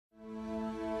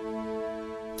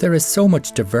There is so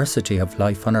much diversity of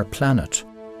life on our planet,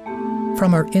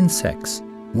 from our insects,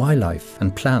 wildlife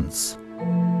and plants,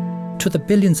 to the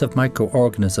billions of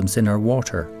microorganisms in our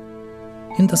water,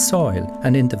 in the soil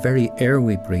and in the very air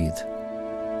we breathe.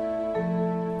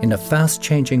 In a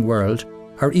fast-changing world,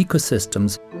 our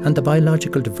ecosystems and the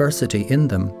biological diversity in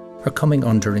them are coming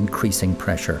under increasing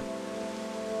pressure.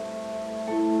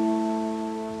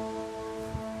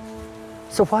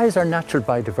 So why is our natural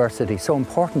biodiversity so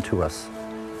important to us?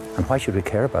 And why should we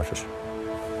care about it?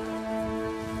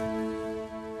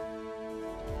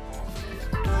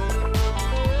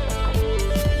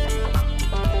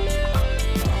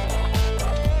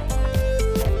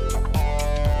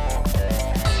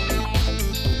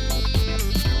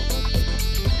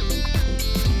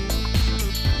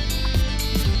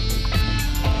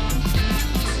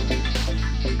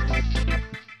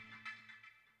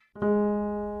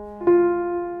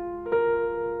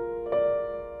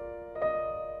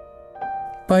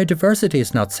 Biodiversity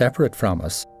is not separate from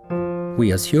us.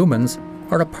 We as humans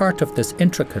are a part of this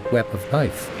intricate web of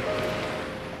life.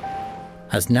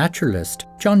 As naturalist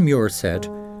John Muir said,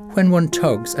 when one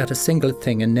tugs at a single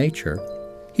thing in nature,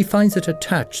 he finds it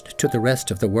attached to the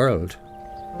rest of the world.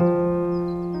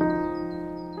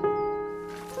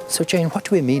 So Jane, what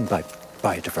do we mean by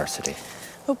biodiversity?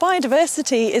 Well,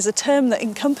 biodiversity is a term that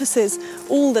encompasses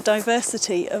all the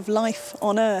diversity of life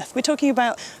on Earth. We're talking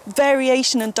about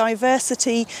variation and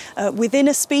diversity within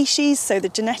a species, so the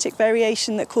genetic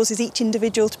variation that causes each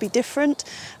individual to be different,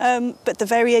 but the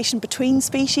variation between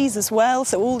species as well,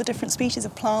 so all the different species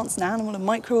of plants and animal and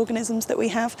microorganisms that we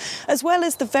have, as well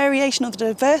as the variation or the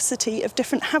diversity of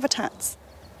different habitats.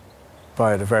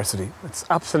 Biodiversity, it's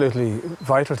absolutely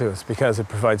vital to us because it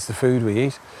provides the food we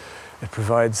eat. It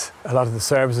provides a lot of the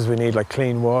services we need, like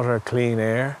clean water, clean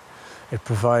air. It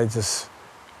provides us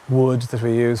wood that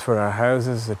we use for our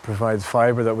houses. It provides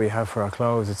fibre that we have for our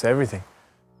clothes. It's everything.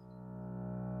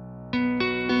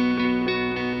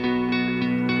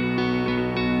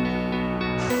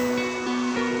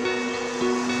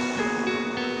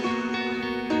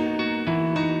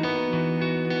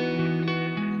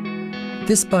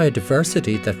 This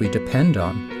biodiversity that we depend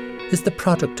on is the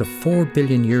product of 4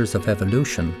 billion years of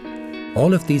evolution.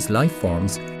 All of these life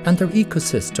forms and their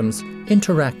ecosystems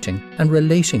interacting and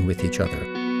relating with each other.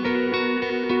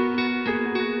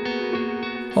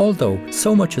 Although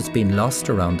so much has been lost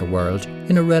around the world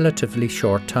in a relatively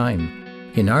short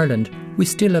time, in Ireland we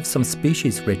still have some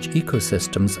species-rich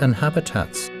ecosystems and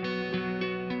habitats.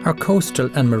 Our coastal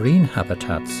and marine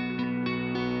habitats,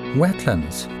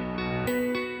 wetlands,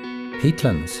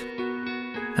 peatlands,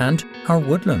 and our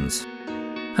woodlands.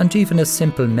 And even a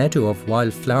simple meadow of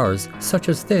wild flowers such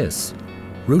as this,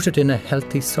 rooted in a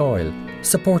healthy soil,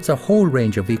 supports a whole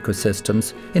range of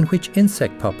ecosystems in which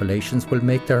insect populations will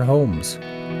make their homes.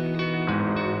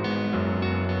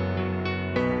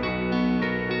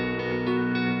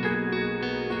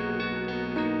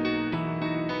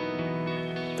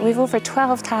 We've over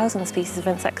 12,000 species of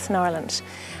insects in Ireland.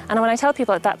 And when I tell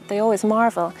people that, they always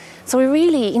marvel. So we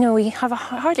really, we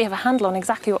hardly have a handle on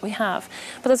exactly what we have.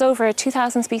 But there's over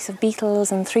 2,000 species of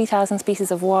beetles and 3,000 species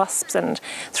of wasps and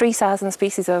 3,000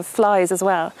 species of flies as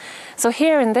well. So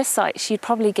here in this site, you'd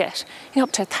probably get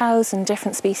up to 1,000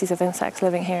 different species of insects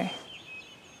living here.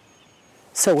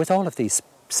 So with all of these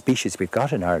species we've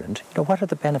got in Ireland, what are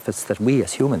the benefits that we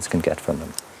as humans can get from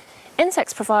them?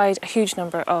 Insects provide a huge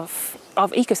number of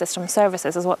ecosystem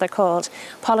services, is what they're called.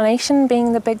 Pollination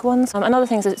being the big ones. Another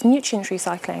thing is nutrient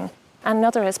recycling. And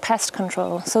another is pest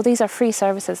control. So these are free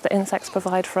services that insects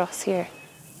provide for us here.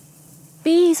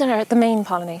 Bees are the main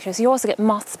pollinators. You also get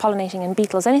moths pollinating and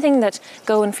beetles. Anything that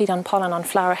go and feed on pollen on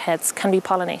flower heads can be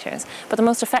pollinators. But the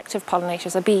most effective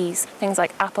pollinators are bees. Things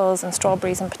like apples and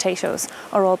strawberries and potatoes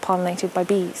are all pollinated by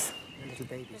bees.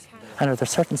 And are there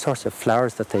certain sorts of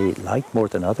flowers that they like more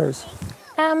than others?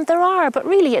 There are, but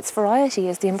really its variety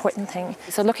is the important thing.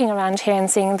 So looking around here and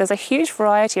seeing there's a huge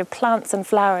variety of plants and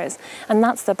flowers, and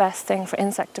that's the best thing for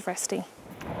insect diversity.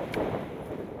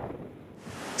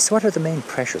 So what are the main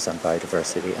pressures on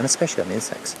biodiversity, and especially on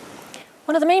insects?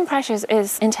 One of the main pressures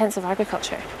is intensive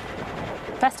agriculture.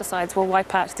 Pesticides will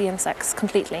wipe out the insects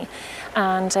completely,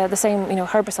 and the same,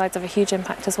 herbicides have a huge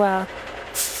impact as well.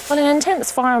 Well, in an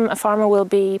intense farm, a farmer will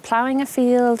be ploughing a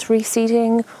field,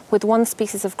 reseeding with one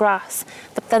species of grass,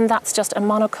 but then that's just a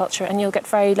monoculture and you'll get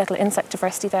very little insect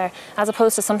diversity there, as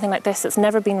opposed to something like this that's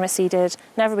never been reseeded,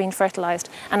 never been fertilised,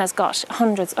 and has got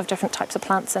hundreds of different types of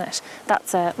plants in it.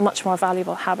 That's a much more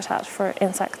valuable habitat for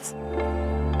insects.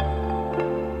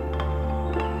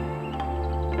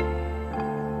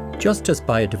 Just as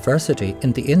biodiversity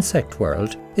in the insect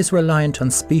world is reliant on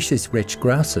species-rich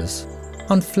grasses,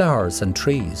 on flowers and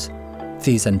trees.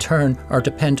 These in turn are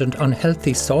dependent on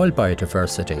healthy soil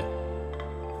biodiversity,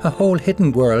 a whole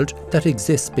hidden world that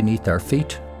exists beneath our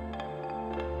feet.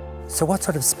 So what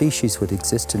sort of species would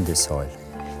exist in this soil?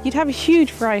 You'd have a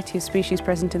huge variety of species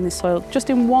present in this soil. Just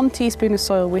in 1 teaspoon of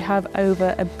soil we have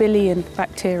over 1 billion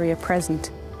bacteria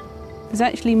present. There's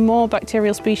actually more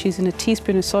bacterial species in a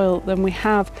teaspoon of soil than we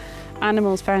have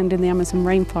animals found in the Amazon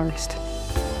rainforest.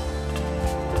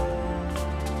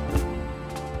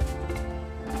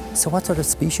 So what sort of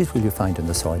species will you find in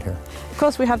the soil here? Of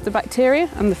course we have the bacteria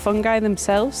and the fungi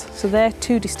themselves, so they're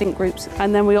 2 distinct groups.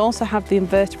 And then we also have the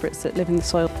invertebrates that live in the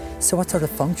soil. So what sort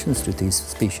of functions do these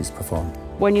species perform?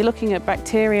 When you're looking at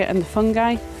bacteria and the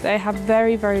fungi, they have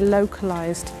very, very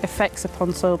localised effects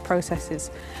upon soil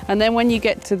processes. And then when you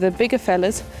get to the bigger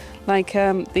fellas, like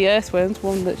the earthworms,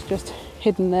 one that's just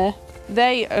hidden there,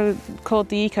 they are called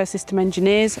the ecosystem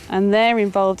engineers, and they're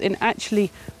involved in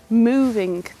actually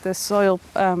moving the soil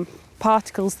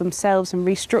particles themselves and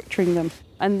restructuring them.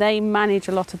 And they manage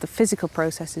a lot of the physical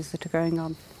processes that are going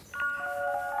on.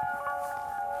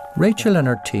 Rachel and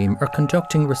her team are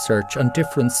conducting research on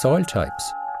different soil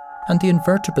types, and the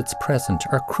invertebrates present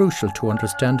are crucial to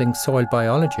understanding soil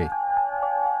biology.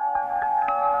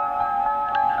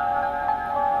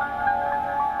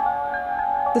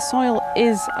 The soil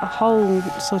is a whole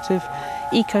sort of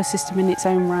ecosystem in its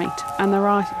own right, and there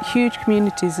are huge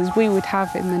communities, as we would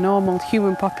have in the normal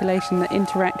human population, that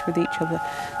interact with each other,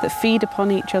 that feed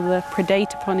upon each other,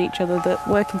 predate upon each other, that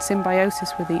work in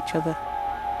symbiosis with each other.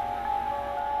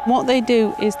 What they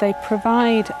do is they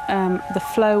provide the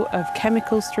flow of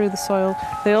chemicals through the soil.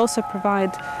 They also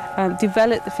provide,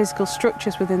 develop the physical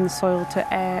structures within the soil to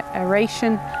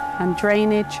aeration and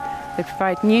drainage. They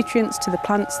provide nutrients to the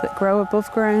plants that grow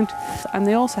above ground, and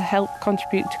they also help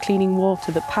contribute to cleaning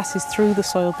water that passes through the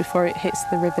soil before it hits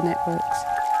the river networks.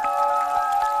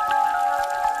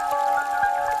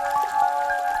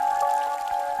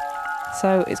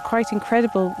 So it's quite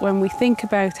incredible when we think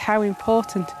about how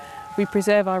important we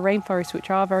preserve our rainforests, which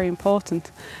are very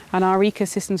important, and our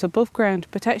ecosystems above ground,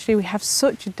 but actually we have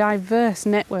such a diverse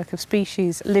network of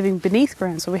species living beneath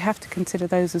ground, so we have to consider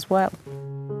those as well.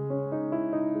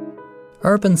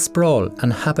 Urban sprawl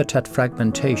and habitat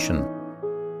fragmentation,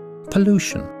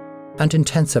 pollution and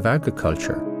intensive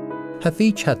agriculture have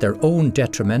each had their own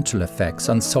detrimental effects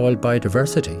on soil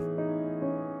biodiversity.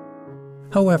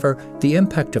 However, the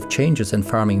impact of changes in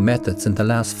farming methods in the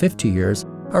last 50 years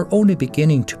are only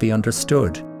beginning to be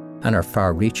understood and are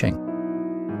far-reaching.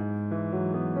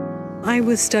 I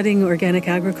was studying organic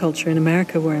agriculture in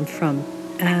America, where I'm from,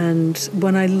 and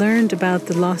when I learned about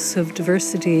the loss of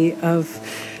diversity of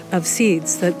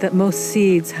seeds, that most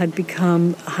seeds had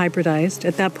become hybridized.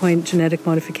 At that point, genetic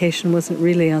modification wasn't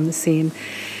really on the scene.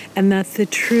 And that the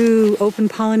true open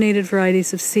pollinated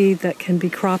varieties of seed that can be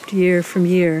cropped year from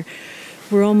year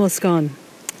were almost gone.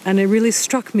 And it really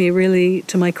struck me really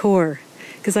to my core,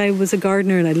 because I was a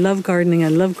gardener and I love gardening, I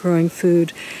love growing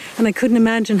food, and I couldn't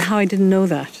imagine how I didn't know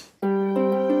that.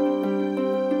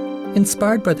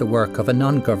 Inspired by the work of a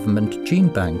non-government gene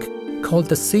bank called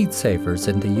the Seed Savers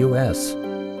in the US,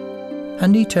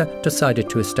 Anita decided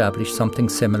to establish something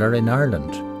similar in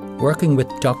Ireland, working with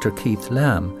Dr. Keith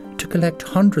Lamb to collect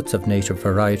hundreds of native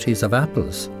varieties of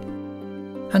apples,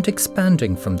 and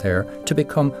expanding from there to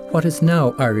become what is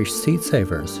now Irish Seed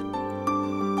Savers.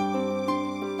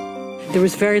 There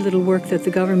was very little work that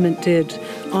the government did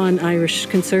on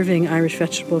conserving Irish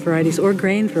vegetable varieties or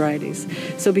grain varieties.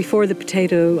 So before the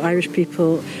potato, Irish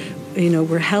people,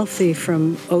 were healthy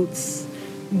from oats,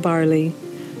 barley,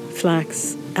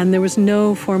 flax, and there was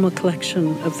no formal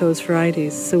collection of those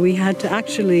varieties. So we had to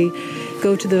actually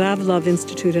go to the Vavilov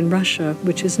Institute in Russia,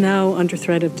 which is now under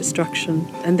threat of destruction,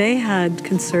 and they had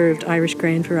conserved Irish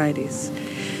grain varieties.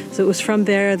 So it was from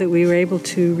there that we were able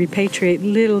to repatriate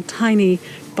little tiny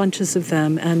bunches of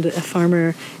them, and a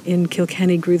farmer in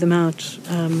Kilkenny grew them out.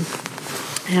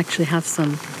 I actually have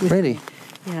some. Really?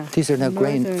 Yeah. These are now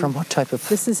grain from what type of?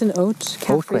 This is an oat,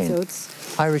 Oat grain. oats.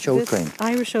 Irish oat grain.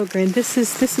 Irish oat grain. This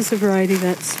is a variety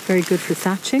that's very good for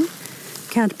thatching.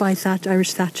 Can't buy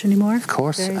Irish thatch anymore. Of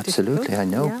course, very absolutely, difficult. I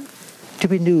know. Yeah. Do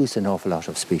we lose an awful lot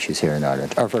of species here in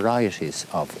Ireland, or varieties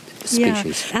of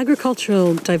species? Yeah.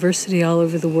 Agricultural diversity all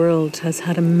over the world has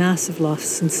had a massive loss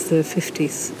since the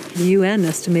 50s. The UN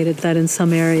estimated that in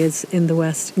some areas in the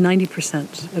West,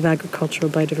 90% of agricultural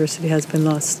biodiversity has been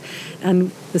lost, and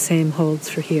the same holds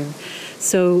for here.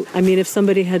 So, if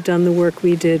somebody had done the work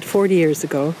we did 40 years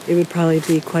ago, it would probably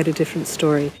be quite a different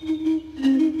story.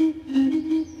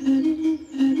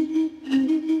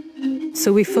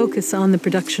 So we focus on the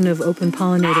production of open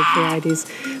pollinated varieties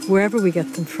wherever we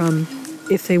get them from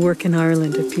if they work in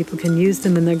Ireland, if people can use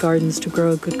them in their gardens to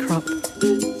grow a good crop.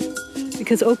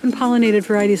 Because open pollinated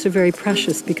varieties are very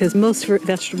precious, because most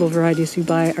vegetable varieties you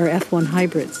buy are F1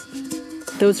 hybrids.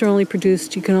 Those are only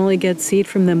produced, you can only get seed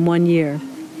from them 1 year,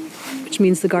 which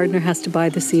means the gardener has to buy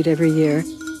the seed every year.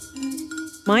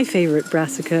 My favourite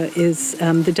brassica is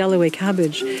the Delaware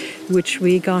cabbage, which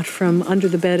we got from under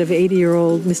the bed of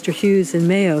 80-year-old Mr. Hughes in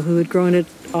Mayo, who had grown it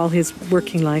all his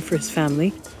working life for his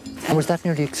family. And was that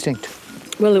nearly extinct?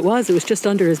 Well, it was just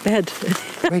under his bed.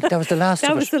 Right, that was the last of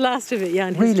it? That was the last of it, yeah,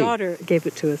 and Really? his daughter gave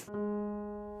it to us.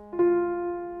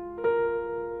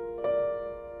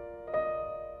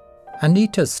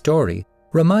 Anita's story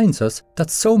reminds us that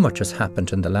so much has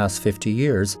happened in the last 50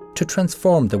 years to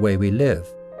transform the way we live.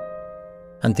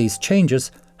 And these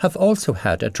changes have also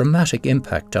had a dramatic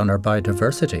impact on our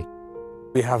biodiversity.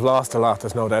 We have lost a lot,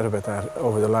 there's no doubt about that,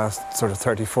 over the last sort of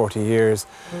 30, 40 years,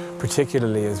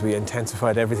 particularly as we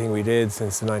intensified everything we did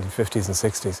since the 1950s and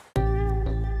 60s.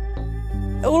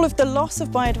 All of the loss of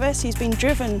biodiversity has been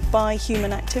driven by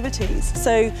human activities.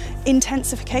 So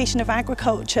intensification of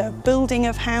agriculture, building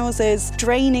of houses,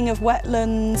 draining of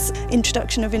wetlands,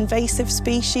 introduction of invasive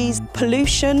species,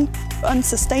 pollution,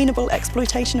 unsustainable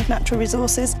exploitation of natural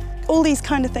resources. All these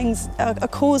kind of things are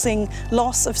causing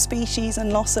loss of species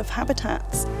and loss of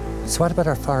habitats. So what about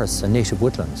our forests and native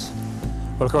woodlands?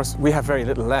 Well, of course, we have very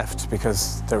little left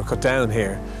because they were cut down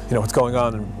here. You know, what's going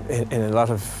on in a lot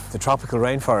of the tropical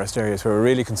rainforest areas where we're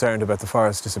really concerned about the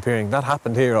forest disappearing, that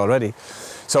happened here already.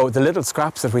 So the little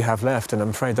scraps that we have left, and I'm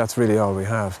afraid that's really all we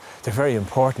have, they're very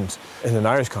important in an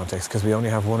Irish context because we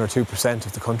only have 1 or 2%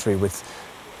 of the country with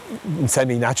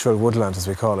semi-natural woodland, as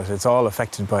we call it. It's all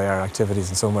affected by our activities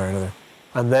in some way or another.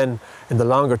 And then in the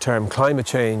longer term, climate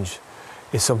change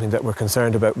is something that we're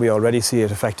concerned about. We already see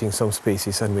it affecting some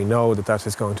species, and we know that that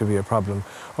is going to be a problem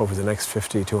over the next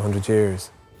 50 to 100 years.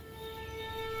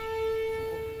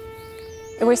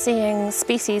 We're seeing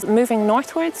species moving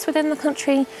northwards within the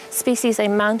country, species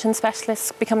in mountain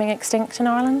specialists becoming extinct in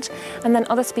Ireland, and then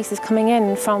other species coming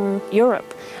in from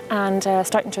Europe and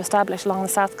starting to establish along the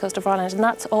south coast of Ireland, and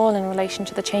that's all in relation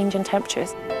to the change in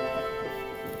temperatures.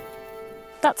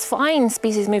 That's fine,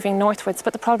 species moving northwards,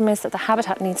 but the problem is that the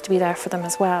habitat needs to be there for them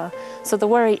as well. So the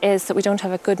worry is that we don't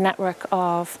have a good network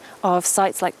of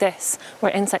sites like this,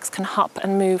 where insects can hop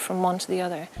and move from one to the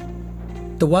other.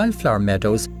 The wildflower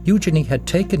meadows Eugenie had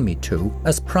taken me to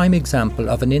as prime example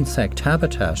of an insect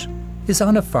habitat is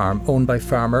on a farm owned by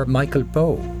farmer Michael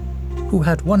Bowe, who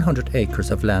had 100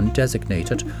 acres of land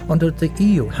designated under the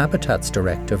EU Habitats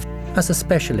Directive as a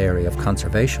special area of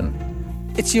conservation.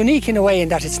 It's unique in a way in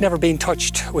that it's never been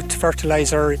touched with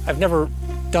fertiliser. I've never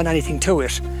done anything to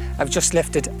it. I've just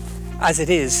left it as it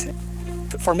is.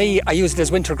 For me, I use it as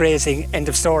winter grazing, end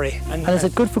of story. And is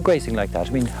it good for grazing like that? I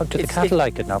mean, how do the cattle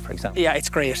like it now, for example? Yeah, it's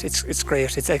great. It's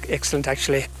great. It's excellent,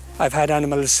 actually. I've had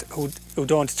animals who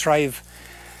don't thrive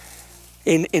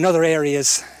in other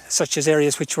areas, such as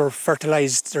areas which were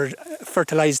fertilised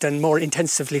and more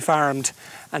intensively farmed.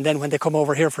 And then when they come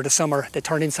over here for the summer, they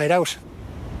turn inside out.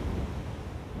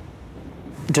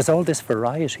 Does all this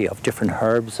variety of different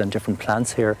herbs and different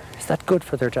plants here, is that good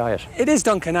for their diet? It is,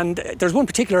 Duncan, and there's one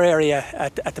particular area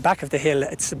at the back of the hill.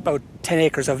 It's about 10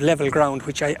 acres of level ground,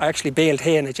 which I actually baled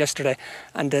hay in it yesterday.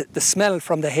 And the smell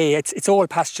from the hay, it's all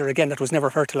pasture, again, that was never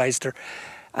fertilised or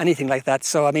anything like that.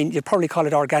 So, I mean, you'd probably call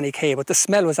it organic hay, but the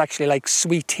smell was actually like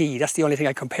sweet tea. That's the only thing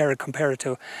I compare it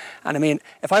to. And I mean,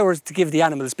 if I were to give the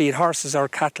animals, be it horses or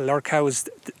cattle or cows,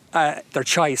 their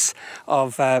choice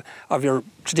of your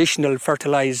traditional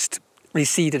fertilised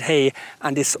reseeded hay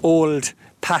and this old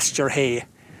pasture hay,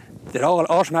 they'd all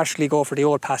automatically go for the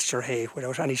old pasture hay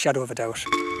without any shadow of a doubt.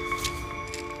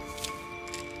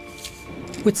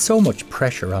 With so much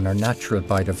pressure on our natural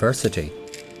biodiversity,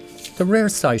 the rare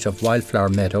sight of wildflower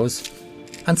meadows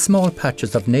and small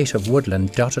patches of native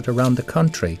woodland dotted around the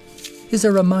country is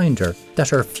a reminder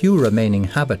that our few remaining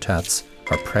habitats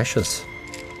are precious.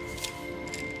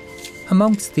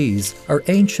 Amongst these are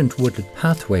ancient wooded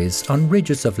pathways on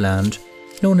ridges of land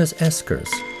known as eskers,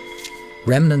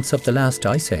 remnants of the last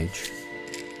ice age.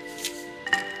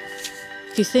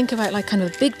 If you think about like kind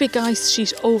of a big ice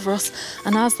sheet over us,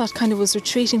 and as that kind of was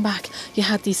retreating back, you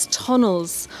had these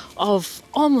tunnels of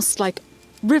almost like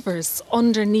rivers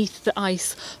underneath the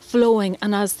ice flowing,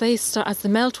 and as the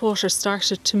meltwater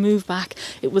started to move back,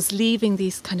 it was leaving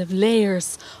these kind of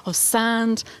layers of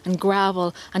sand and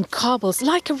gravel and cobbles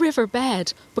like a river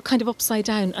bed, but kind of upside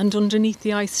down and underneath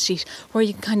the ice sheet, where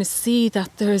you can kind of see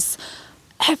that there's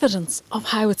evidence of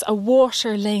how it's a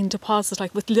water lane deposit,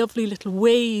 like with lovely little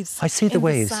waves. I see the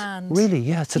waves. Sand. Really,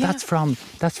 yeah. So yeah. That's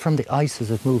from the ice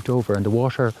as it moved over, and the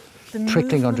water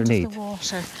trickling underneath. Of the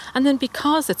water. And then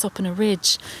because it's up in a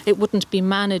ridge, it wouldn't be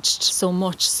managed so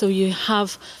much. So you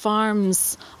have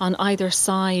farms on either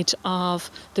side of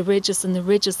the ridges, and the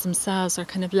ridges themselves are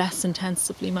kind of less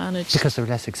intensively managed. Because they're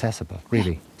less accessible,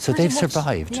 really. Yeah, so they've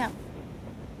survived. Yeah.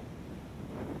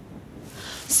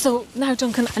 So now,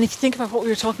 Duncan, and if you think about what we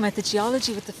were talking about, the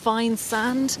geology with the fine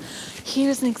sand,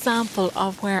 here's an example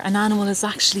of where an animal has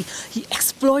actually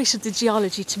exploited the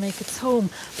geology to make its home,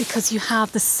 because you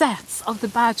have the sets of the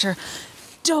badger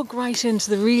dug right into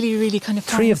the really, really kind of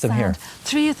fine Three of them sand. here.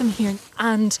 3 of them here.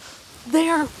 And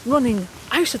they're running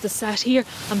out of the set here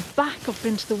and back up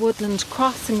into the woodland,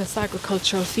 crossing this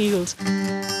agricultural field.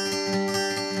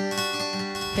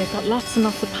 They've got lots and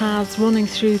lots of paths running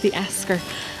through the esker,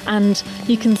 and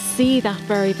you can see that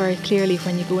very, very clearly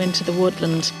when you go into the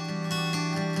woodland.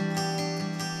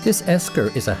 This esker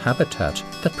is a habitat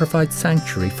that provides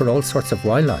sanctuary for all sorts of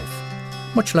wildlife,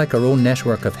 much like our own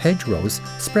network of hedgerows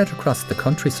spread across the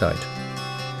countryside.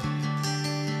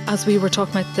 As we were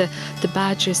talking about the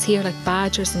badgers here, like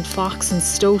badgers and fox and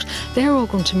stoat, they're all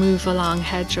going to move along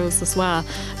hedgerows as well.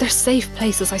 They're safe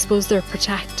places, I suppose they're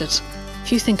protected.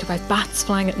 If you think about bats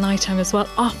flying at night time as well,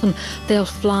 often they'll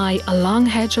fly along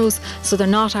hedgerows, so they're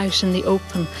not out in the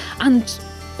open. And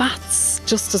bats,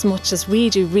 just as much as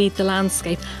we do, read the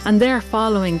landscape, and they're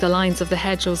following the lines of the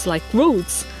hedgerows like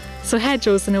roads. So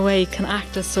hedgerows in a way can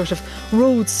act as sort of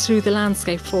roads through the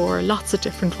landscape for lots of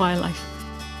different wildlife.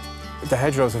 The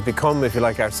hedgerows have become, if you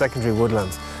like, our secondary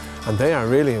woodlands, and they are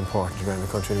really important around the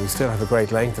country. We still have a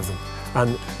great length of them.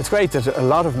 And it's great that a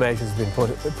lot of measures have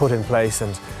been put in place,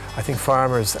 and I think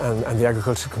farmers and the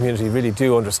agricultural community really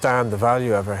do understand the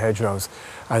value of our hedgerows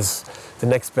as the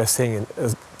next best thing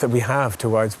that we have to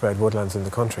widespread woodlands in the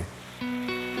country.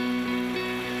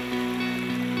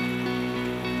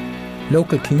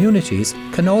 Local communities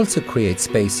can also create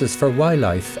spaces for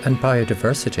wildlife and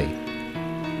biodiversity.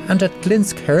 And at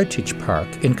Glinsk Heritage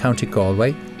Park in County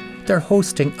Galway, they're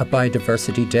hosting a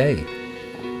Biodiversity Day,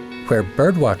 where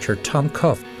birdwatcher Tom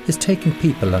Cuff is taking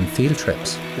people on field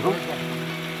trips.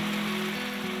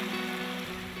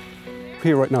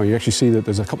 Here right now you actually see that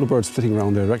there's a couple of birds flitting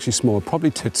around there. They're actually small,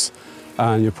 probably tits,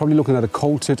 and you're probably looking at a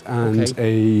cold tit and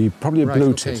probably a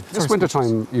blue tit. This winter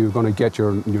time you're going to get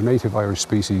your native Irish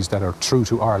species that are true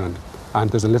to Ireland, and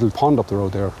there's a little pond up the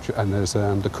road there, and there's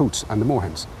the coots and the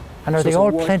moorhens. And are they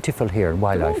all plentiful here in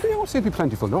wildlife? They all seem to be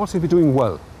plentiful. They all seem to be doing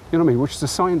well. You know what I mean? Which is a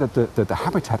sign that the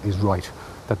habitat is right,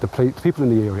 that the people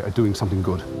in the area are doing something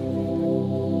good.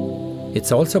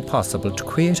 It's also possible to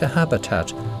create a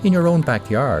habitat in your own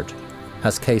backyard,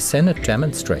 as Kay Sennett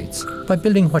demonstrates by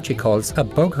building what she calls a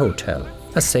bug hotel,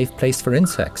 a safe place for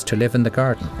insects to live in the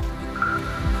garden.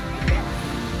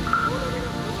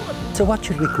 So what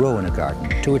should we grow in a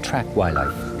garden to attract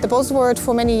wildlife? The buzzword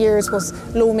for many years was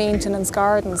low maintenance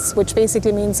gardens, which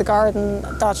basically means a garden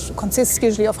that consists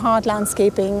usually of hard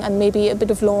landscaping and maybe a bit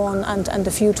of lawn and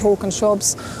a few token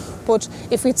shrubs. But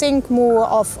if we think more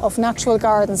of natural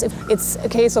gardens, it's a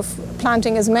case of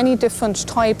planting as many different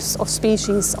types of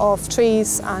species of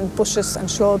trees and bushes and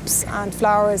shrubs and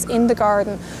flowers in the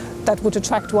garden that would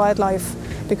attract wildlife,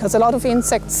 because a lot of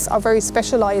insects are very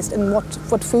specialised in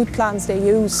what food plants they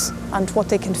use and what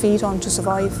they can feed on to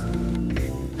survive.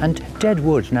 And dead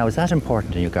wood, now is that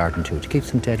important in your garden too, to keep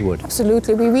some dead wood?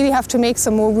 Absolutely, we really have to make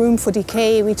some more room for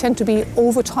decay. We tend to be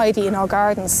over-tidy in our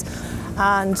gardens,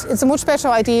 and it's a much better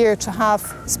idea to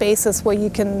have spaces where you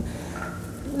can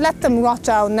let them rot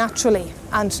down naturally,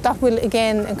 and that will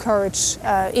again encourage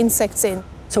insects in.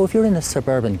 So if you're in a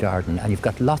suburban garden and you've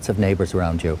got lots of neighbours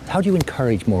around you, how do you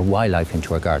encourage more wildlife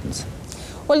into our gardens?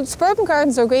 Well, suburban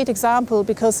gardens are a great example,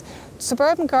 because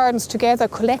suburban gardens together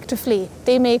collectively,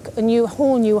 they make a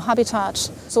whole new habitat.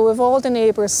 So if all the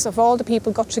neighbours, if all the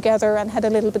people got together and had a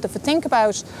little bit of a think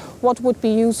about what would be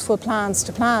useful plants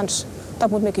to plant, that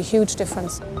would make a huge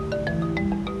difference.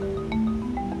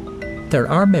 There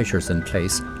are measures in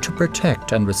place to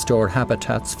protect and restore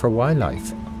habitats for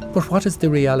wildlife. But what is the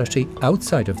reality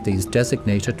outside of these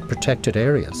designated protected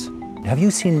areas? Have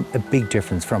you seen a big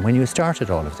difference from when you started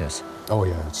all of this? Oh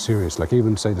yeah, it's serious. Like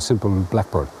even say the simple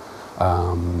blackbird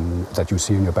that you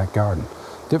see in your back garden,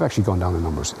 they've actually gone down in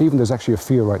numbers. Even there's actually a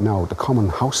fear right now, the common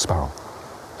house sparrow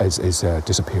is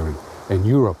disappearing. In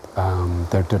Europe,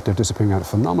 they're disappearing at a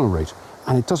phenomenal rate,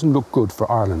 and it doesn't look good for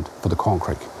Ireland, for the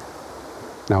corncrake.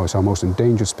 Now it's our most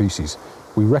endangered species.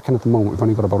 We reckon at the moment we've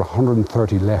only got about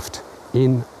 130 left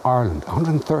in Ireland,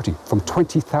 130 from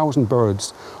 20,000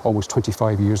 birds almost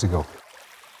 25 years ago.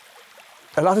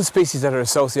 A lot of species that are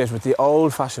associated with the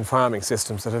old-fashioned farming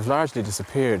systems that have largely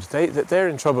disappeared, they're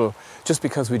in trouble just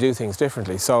because we do things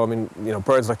differently. So, I mean, you know,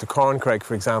 birds like the corncrake,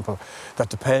 for example, that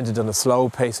depended on a slow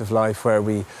pace of life where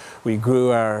we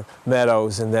grew our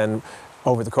meadows, and then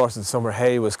over the course of the summer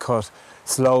hay was cut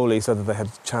slowly so that they had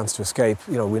a chance to escape.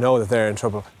 You know, we know that they're in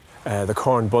trouble. The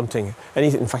corn bunting,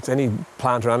 in fact any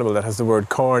plant or animal that has the word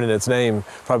corn in its name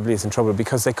probably is in trouble,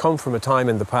 because they come from a time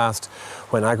in the past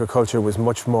when agriculture was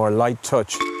much more light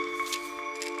touch.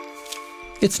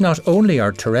 It's not only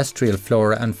our terrestrial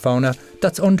flora and fauna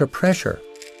that's under pressure.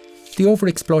 The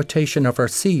overexploitation of our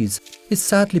seas is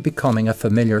sadly becoming a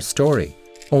familiar story.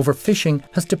 Overfishing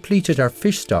has depleted our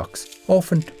fish stocks,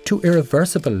 often to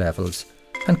irreversible levels,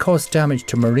 and caused damage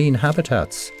to marine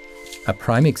habitats. A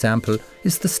prime example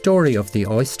is the story of the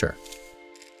oyster.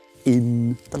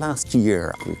 In the last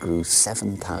year, we grew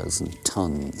 7,000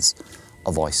 tonnes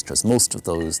of oysters, most of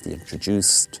those the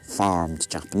introduced, farmed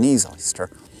Japanese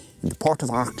oyster. In the port of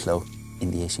Arklow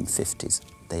in the 1850s,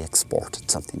 they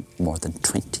exported something more than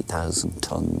 20,000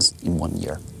 tonnes in 1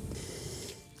 year.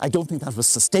 I don't think that was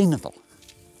sustainable,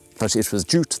 but it was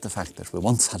due to the fact that we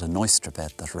once had an oyster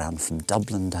bed that ran from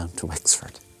Dublin down to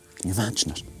Wexford. Can you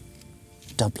imagine it?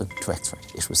 Dublin to Wexford.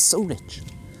 It was so rich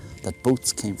that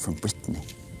boats came from Brittany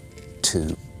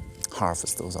to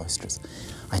harvest those oysters.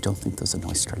 I don't think there's an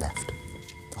oyster left.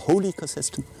 The whole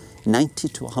ecosystem, 90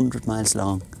 to 100 miles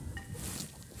long,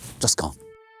 just gone.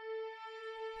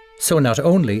 So not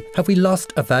only have we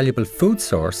lost a valuable food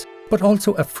source, but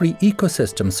also a free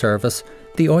ecosystem service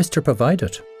the oyster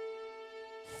provided.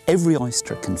 Every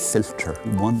oyster can filter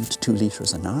 1 to 2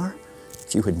 litres an hour.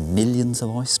 If you had millions of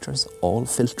oysters all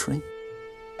filtering,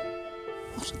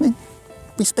 I mean,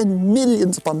 we spend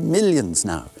millions upon millions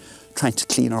now trying to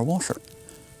clean our water.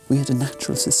 We had a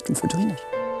natural system for doing it.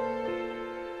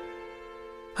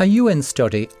 A UN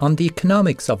study on the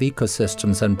economics of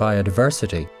ecosystems and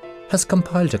biodiversity has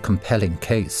compiled a compelling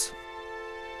case.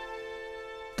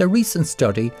 The recent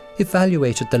study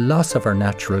evaluated the loss of our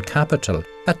natural capital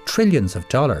at trillions of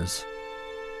dollars.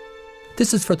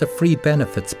 This is for the free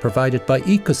benefits provided by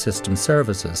ecosystem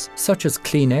services such as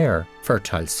clean air,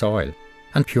 fertile soil,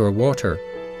 and pure water.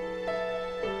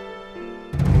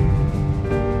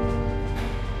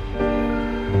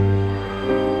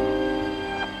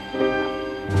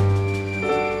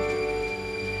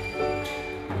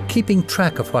 Keeping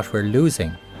track of what we're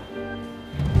losing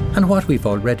and what we've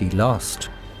already lost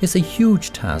is a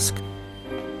huge task.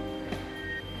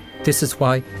 This is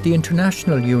why the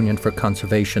International Union for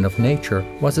Conservation of Nature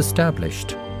was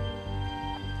established.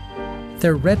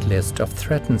 Their red list of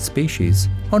threatened species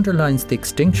underlines the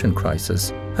extinction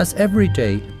crisis, as every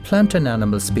day plant and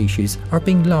animal species are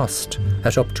being lost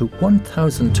at up to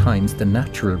 1,000 times the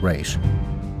natural rate.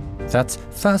 That's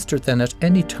faster than at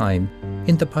any time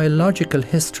in the biological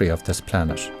history of this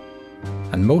planet.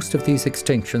 And most of these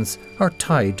extinctions are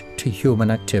tied to human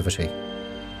activity.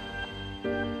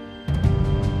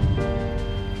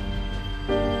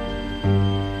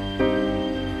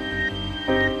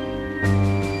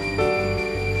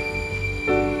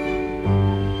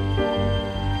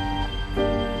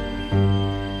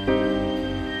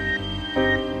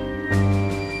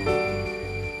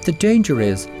 The danger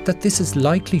is that this is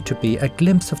likely to be a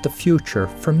glimpse of the future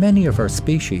for many of our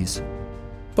species.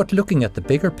 But looking at the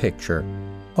bigger picture,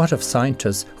 what have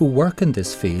scientists who work in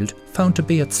this field found to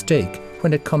be at stake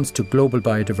when it comes to global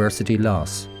biodiversity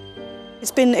loss?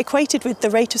 It's been equated with the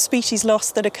rate of species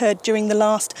loss that occurred during the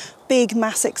last big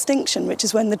mass extinction, which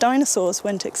is when the dinosaurs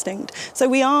went extinct. So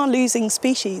we are losing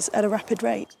species at a rapid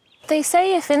rate. They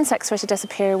say if insects were to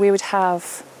disappear, we would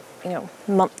have,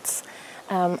 months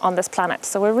on this planet.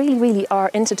 So we really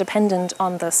are interdependent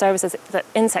on the services that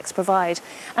insects provide.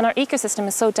 And our ecosystem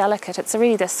is so delicate, it's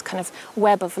really this kind of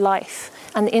web of life.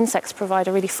 And the insects provide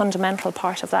a really fundamental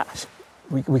part of that.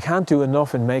 We can't do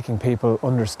enough in making people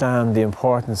understand the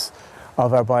importance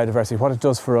of our biodiversity, what it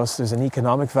does for us. There's an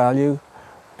economic value,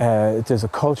 there's a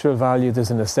cultural value,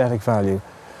 there's an aesthetic value.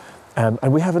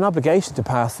 And we have an obligation to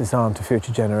pass this on to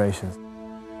future generations.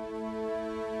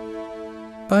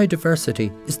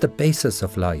 Biodiversity is the basis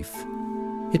of life.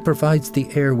 It provides the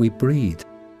air we breathe,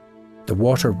 the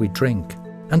water we drink,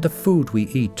 and the food we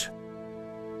eat.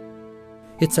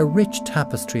 It's a rich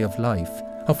tapestry of life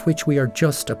of which we are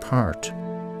just a part.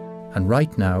 And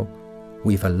right now,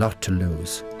 we've a lot to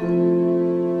lose.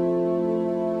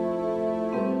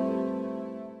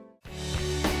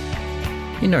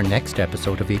 In our next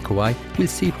episode of EcoEye, we'll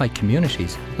see why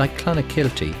communities like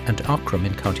Clonakilty and Aughrim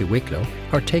in County Wicklow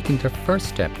are taking their first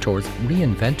step towards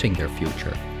reinventing their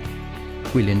future.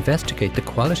 We'll investigate the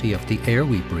quality of the air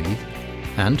we breathe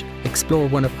and explore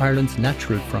one of Ireland's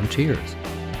natural frontiers.